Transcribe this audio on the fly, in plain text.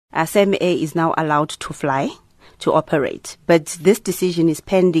CemAir is now allowed to fly, to operate. But this decision is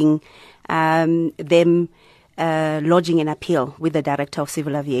pending them lodging an appeal with the Director of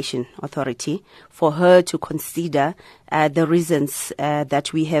Civil Aviation Authority for her to consider the reasons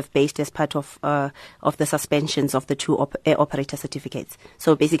that we have based as part of the suspensions of the two air operator certificates.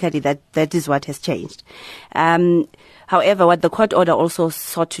 So basically that is what has changed. However, what the court order also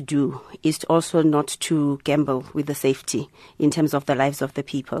sought to do is also not to gamble with the safety in terms of the lives of the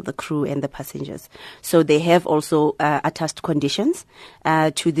people, the crew and the passengers. So they have also attached conditions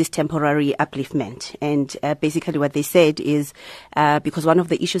to this temporary upliftment. And basically what they said is because one of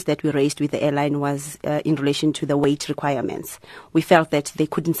the issues that we raised with the airline was in relation to the weight requirements. We felt that they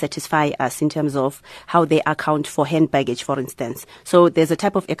couldn't satisfy us in terms of how they account for hand baggage, for instance. So there's a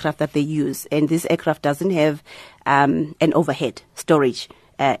type of aircraft that they use, and this aircraft doesn't have an overhead storage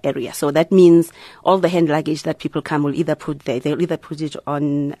area. So that means all the hand luggage that people come will either put there, they'll either put it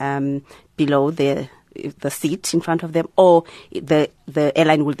on below the seat in front of them, or the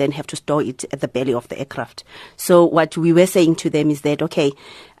airline will then have to store it at the belly of the aircraft. So what we were saying to them is that, okay,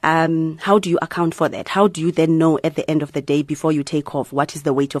 how do you account for that? How do you then know at the end of the day before you take off what is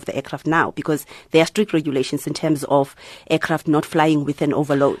the weight of the aircraft now? Because there are strict regulations in terms of aircraft not flying with an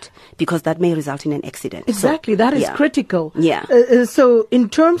overload, because that may result in an accident. Exactly, so, that is critical. Yeah. So in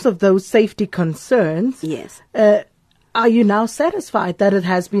terms of those safety concerns, yes, are you now satisfied that it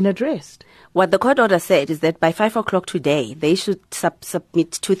has been addressed? What the court order said is that by 5 o'clock today, they should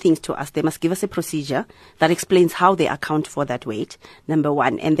submit two things to us. They must give us a procedure that explains how they account for that weight, number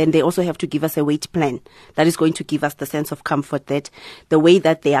one. And then they also have to give us a weight plan that is going to give us the sense of comfort that the way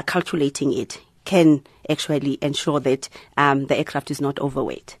that they are calculating it can actually ensure that the aircraft is not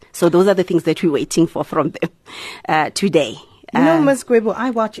overweight. So those are the things that we're waiting for from them today. Ms. Gwebu, I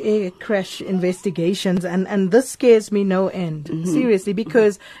watch air crash investigations and this scares me no end, seriously,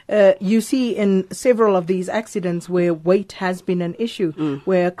 because you see in several of these accidents where weight has been an issue,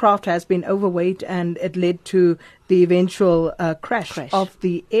 where a craft has been overweight and it led to the eventual crash of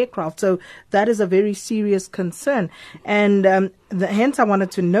the aircraft. So that is a very serious concern. And hence I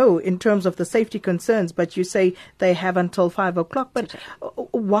wanted to know in terms of the safety concerns, but you say they have until 5 o'clock. But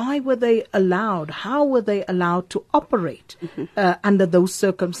why were they allowed? How were they allowed to operate under those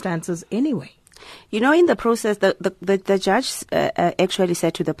circumstances anyway? You know, in the process, the judge actually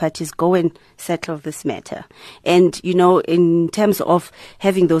said to the parties, go and settle this matter. And, you know, in terms of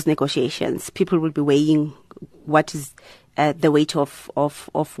having those negotiations, people will be weighing what is the weight of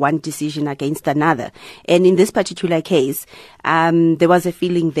one decision against another. And in this particular case, there was a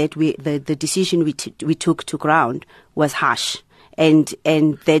feeling that the decision we took to ground was harsh. And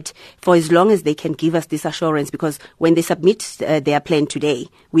that for as long as they can give us this assurance, because when they submit their plan today,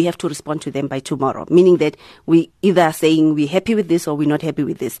 we have to respond to them by tomorrow, meaning that we either are saying we're happy with this or we're not happy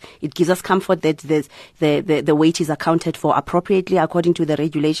with this. It gives us comfort that the weight is accounted for appropriately according to the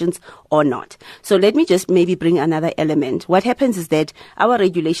regulations or not. So let me just maybe bring another element. What happens is that our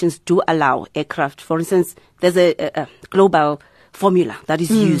regulations do allow aircraft, for instance, there's a global formula that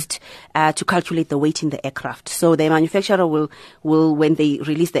is used to calculate the weight in the aircraft. So the manufacturer will when they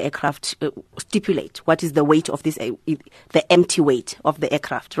release the aircraft, stipulate what is the weight of this, the empty weight of the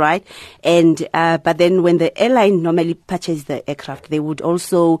aircraft, right? And but then when the airline normally purchases the aircraft, they would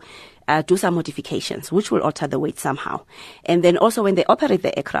also do some modifications, which will alter the weight somehow. And then also when they operate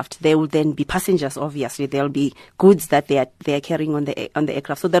the aircraft, there will then be passengers, obviously. There will be goods that they are carrying on the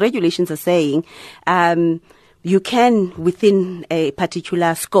aircraft. So the regulations are saying, you can, within a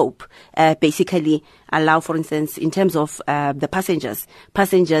particular scope, basically allow, for instance, in terms of the passengers,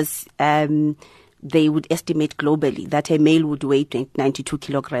 they would estimate globally that a male would weigh 92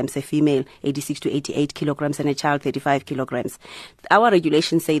 kilograms, a female 86 to 88 kilograms, and a child 35 kilograms. Our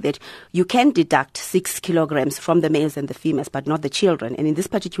regulations say that you can deduct 6 kilograms from the males and the females, but not the children. And in this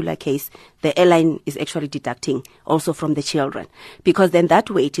particular case, the airline is actually deducting also from the children, because then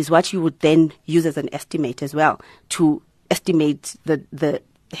that weight is what you would then use as an estimate as well to estimate the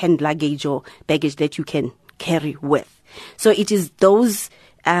hand luggage or baggage that you can carry with. So it is those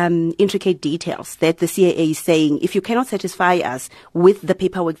intricate details that the CAA is saying, if you cannot satisfy us with the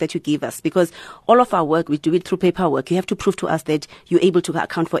paperwork that you give us, because all of our work, we do it through paperwork, you have to prove to us that you're able to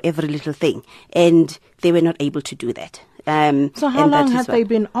account for every little thing. And they were not able to do that. So how long have they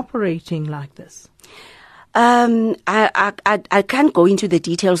been operating like this? I can't go into the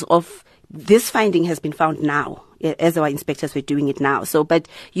details of this finding has been found now. as our inspectors were doing it now. So, but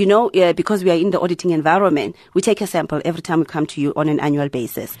because we are in the auditing environment, we take a sample every time we come to you on an annual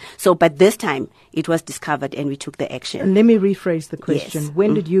basis. So, but this time it was discovered and we took the action. And let me rephrase the question. Yes.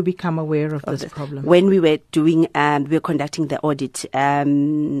 When did you become aware of this problem? When we were doing, we were conducting the audit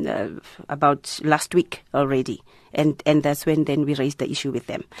about last week already. And that's when then we raised the issue with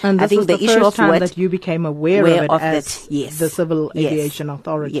them. And this I think was the the issue first of time what that you became aware of it as yes. the Civil Aviation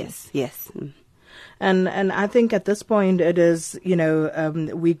Authority. Yes. And I think at this point it is,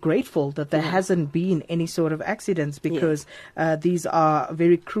 we're grateful that there hasn't been any sort of accidents, because these are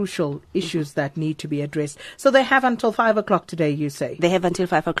very crucial issues that need to be addressed. So they have until 5 o'clock today, you say? They have until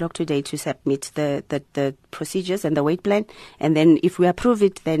 5 o'clock today to submit the procedures and the weight plan. And then if we approve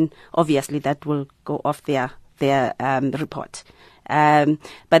it, then obviously that will go off their report. But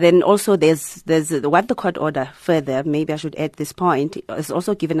then also there's what the court order further, maybe I should add this point, has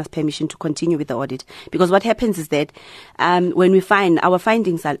also given us permission to continue with the audit. Because what happens is that when we find our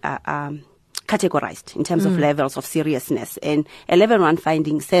findings are categorized in terms of levels of seriousness, and a level 1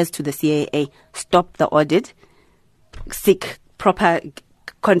 finding says to the CAA, stop the audit, seek proper,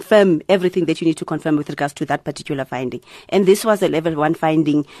 confirm everything that you need to confirm with regards to that particular finding. And this was a level 1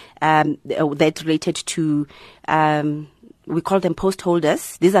 finding that related to we call them post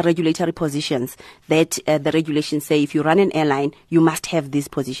holders. These are regulatory positions that the regulations say if you run an airline, you must have these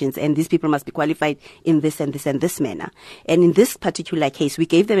positions, and these people must be qualified in this and this and this manner. And in this particular case, we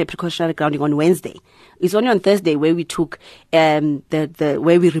gave them a precautionary grounding on Wednesday. It's only on Thursday where we took where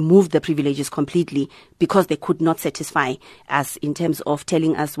we removed the privileges completely, because they could not satisfy us in terms of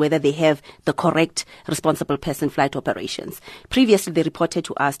telling us whether they have the correct responsible person flight operations. Previously, they reported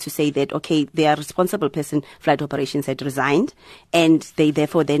to us to say that, okay, their responsible person flight operations had resigned, and they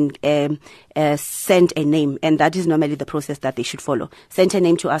therefore then sent a name, and that is normally the process that they should follow. Sent a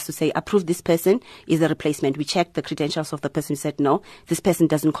name to us to say, approve this person is a replacement. We checked the credentials of the person. We said, no, this person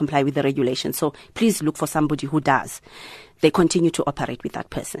doesn't comply with the regulations. So please look for somebody who does. They continue to operate with that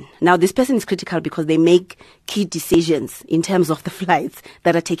person. Now, this person is critical because they make key decisions in terms of the flights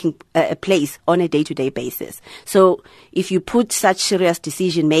that are taking place on a day-to-day basis. So if you put such serious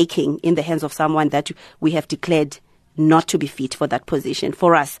decision-making in the hands of someone that we have declared not to be fit for that position,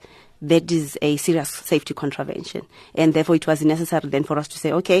 for us, that is a serious safety contravention. And therefore, it was necessary then for us to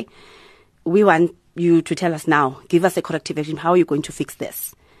say, okay, we want you to tell us now, give us a corrective action. How are you going to fix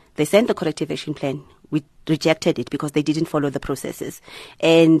this? They sent the corrective action plan. We rejected it because they didn't follow the processes.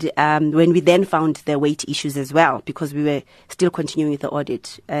 And when we then found the weight issues as well, because we were still continuing with the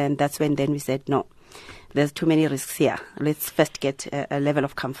audit, and that's when then we said, no, there's too many risks here. Let's first get a level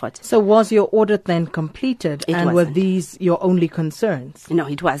of comfort. So was your audit then completed? It and wasn't. Were these your only concerns? No,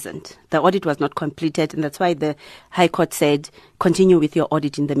 it wasn't. The audit was not completed, and that's why the High Court said, continue with your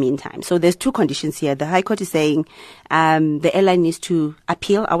audit in the meantime. So there's two conditions here. The High Court is saying the airline needs to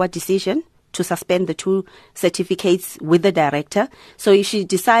appeal our decision to suspend the two certificates with the director. So if she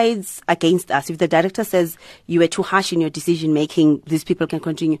decides against us, if the director says you were too harsh in your decision making, these people can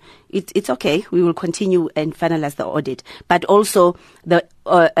continue, it's okay. We will continue and finalize the audit. But also the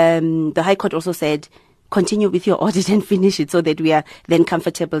High Court also said, continue with your audit and finish it, so that we are then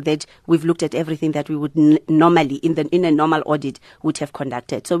comfortable that we've looked at everything that we would normally in a normal audit would have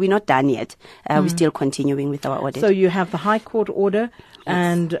conducted. So we're not done yet. We're still continuing with our audit. So you have the High Court order, yes,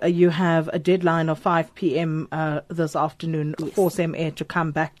 and you have a deadline of 5 p.m. This afternoon for CemAir to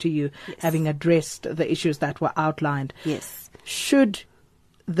come back to you, yes, having addressed the issues that were outlined. Yes. Should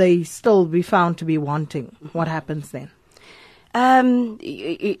they still be found to be wanting, what happens then?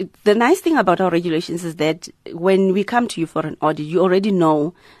 The nice thing about our regulations is that when we come to you for an audit, you already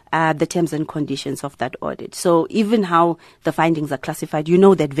know the terms and conditions of that audit. So even how the findings are classified, you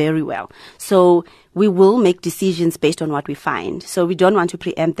know that very well. So we will make decisions based on what we find. So we don't want to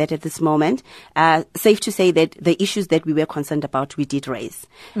preempt that at this moment. Safe to say that the issues that we were concerned about, we did raise.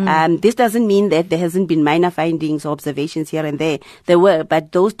 This doesn't mean that there hasn't been minor findings or observations here and there. There were,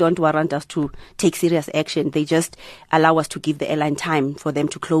 but those don't warrant us to take serious action. They just allow us to give the airline time for them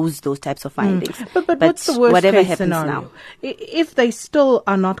to close those types of findings. But what's the worst whatever case happens scenario? now, if they still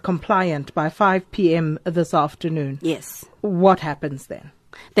are not compliant by 5 p.m. this afternoon, yes, what happens then?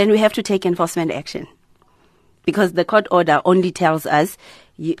 Then we have to take enforcement action, because the court order only tells us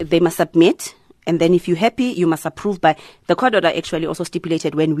they must submit, and then if you're happy, you must approve by... The court order actually also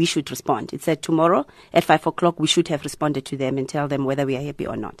stipulated when we should respond. It said tomorrow at 5 o'clock we should have responded to them and tell them whether we are happy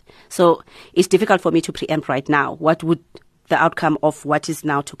or not. So it's difficult for me to preempt right now what would the outcome of what is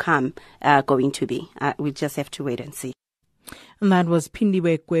now to come going to be. We just have to wait and see. And that was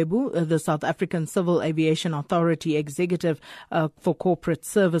Phindiwe Gwebu, the South African Civil Aviation Authority Executive for Corporate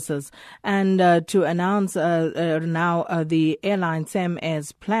Services. And to announce now the Airline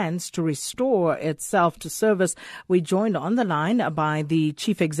CemAir's plans to restore itself to service, we joined on the line by the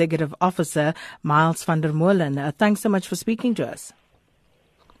Chief Executive Officer, Miles van der Molen. Thanks so much for speaking to us.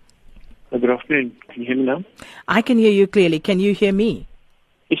 Good afternoon. Can you hear me now? I can hear you clearly. Can you hear me?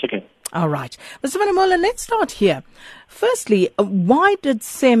 Yes, I can. All right. Mr. van der Molen, let's start here. Firstly, why did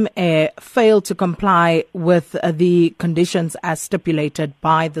CemAir fail to comply with the conditions as stipulated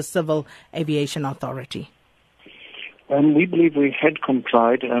by the Civil Aviation Authority? We believe we had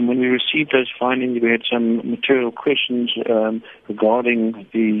complied. When we received those findings, we had some material questions regarding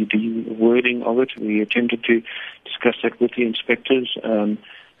the wording of it. We attempted to discuss that with the inspectors, and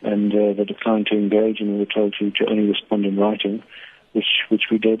they declined to engage, and we were told to only respond in writing, which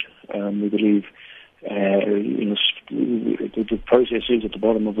we did. We believe the process is at the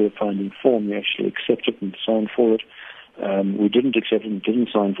bottom of the finding form. We actually accept it and sign for it. We didn't accept it and didn't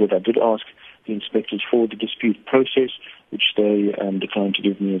sign for it. I did ask the inspectors for the dispute process, which they declined to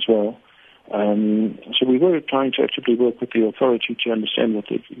give me as well. So we were trying to actively work with the authority to understand what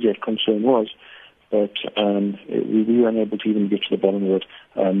the exact concern was, but we were unable to even get to the bottom of it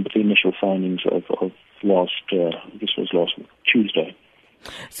with the initial findings of last Tuesday.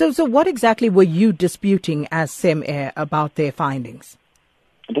 So what exactly were you disputing as CemAir about their findings?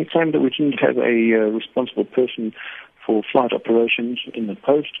 They claimed that we didn't have a responsible person for flight operations in the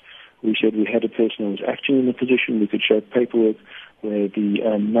post. We said we had a person who was acting in the position. We could show paperwork where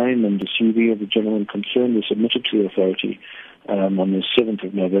the name and the CV of the gentleman concerned was submitted to the authority on the 7th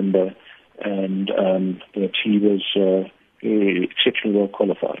of November, and that he was exceptionally well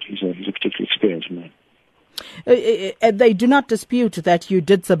qualified. He's a particularly experienced man. They do not dispute that you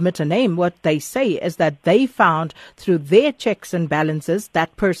did submit a name. What they say is that they found through their checks and balances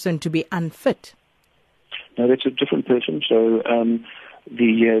that person to be unfit. No, that's a different person. So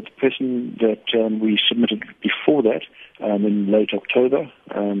the person that we submitted before that in late October,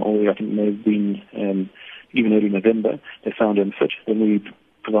 or I think it may have been even early November, they found unfit. Then we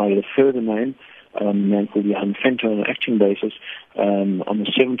provided a further name, a man called Johan Venter, on an acting basis on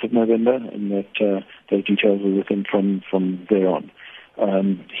the 7th of November, and that those details were with him from there on.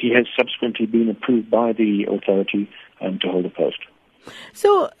 He has subsequently been approved by the authority to hold a post.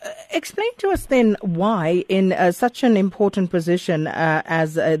 So explain to us then why in such an important position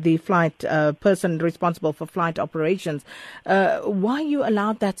as the flight person responsible for flight operations, why you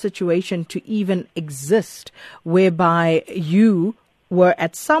allowed that situation to even exist, whereby you were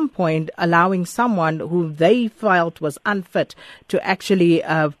at some point allowing someone who they felt was unfit to actually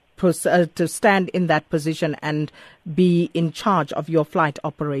to stand in that position and be in charge of your flight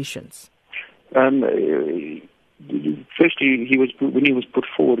operations? Firstly, when he was put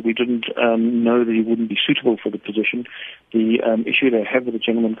forward, we didn't know that he wouldn't be suitable for the position. The issue they have with the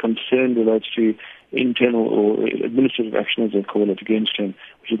gentleman concerned relates to internal or administrative action, as they call it, against him,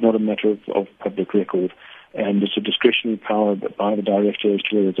 which is not a matter of public record. And it's a discretionary power by the director as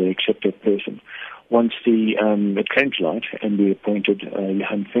to whether they accept that person. Once it came to light and we appointed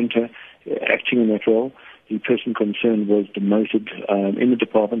Johan Venter acting in that role, the person concerned was demoted in the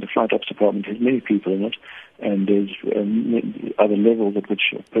department. The flight ops department has many people in it, and there's other levels at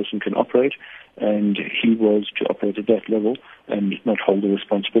which a person can operate, and he was to operate at that level and not hold the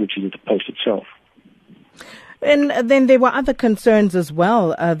responsibilities of the post itself. And then there were other concerns as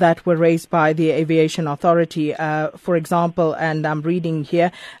well that were raised by the Aviation Authority. For example, and I'm reading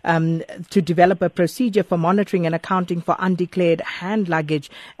here, to develop a procedure for monitoring and accounting for undeclared hand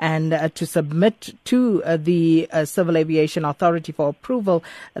luggage and to submit to the Civil Aviation Authority for approval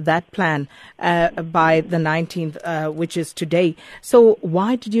that plan by the 19th, which is today. So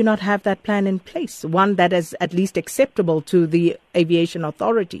why did you not have that plan in place, one that is at least acceptable to the Aviation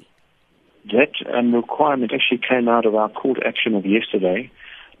Authority? That requirement actually came out of our court action of yesterday.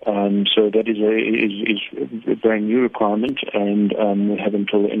 So that is a brand new requirement, and we have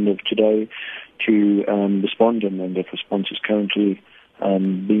until the end of today to respond, and that response is currently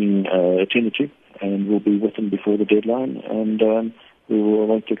being attended to, and we'll be with them before the deadline, and we will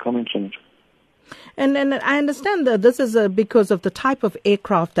await their comments on it. And I understand that this is because of the type of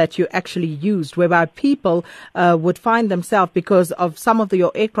aircraft that you actually used, whereby people would find themselves, because of some of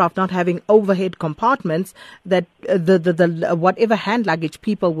your aircraft not having overhead compartments, that the whatever hand luggage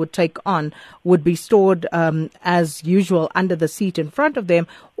people would take on would be stored as usual under the seat in front of them,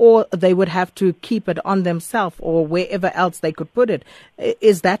 or they would have to keep it on themselves or wherever else they could put it.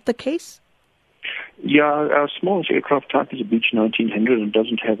 Is that the case? Yeah, our smallest aircraft type is a Beech 1900 and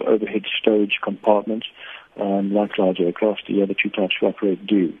doesn't have overhead stowage compartments like large aircraft. The other two types we operate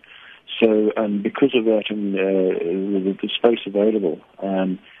do. So because of that and the space available,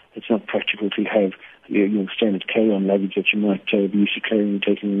 it's not practical to have your standard carry-on luggage that you might be used to carrying and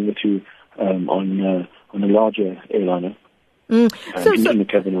taking with you on a larger airliner in the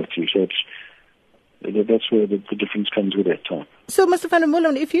cabin with you. So that's where the difference comes with that type. So, Mr. Van der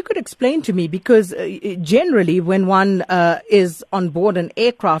Mullen, if you could explain to me, because generally when one is on board an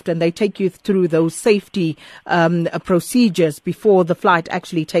aircraft and they take you through those safety procedures before the flight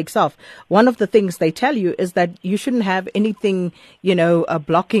actually takes off, one of the things they tell you is that you shouldn't have anything,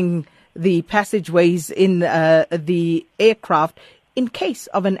 blocking the passageways in the aircraft in case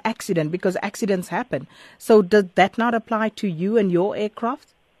of an accident, because accidents happen. So does that not apply to you and your aircraft?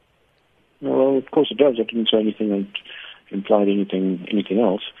 Well, of course it does. I didn't say anything that implied anything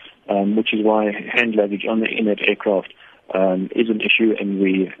else, which is why hand luggage in that aircraft is an issue, and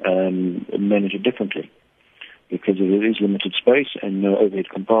we manage it differently because it is limited space and no overhead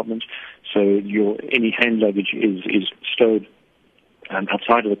compartments. So any hand luggage is stowed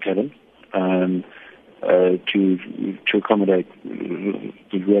outside of the cabin to accommodate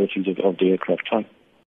the realities of the aircraft type.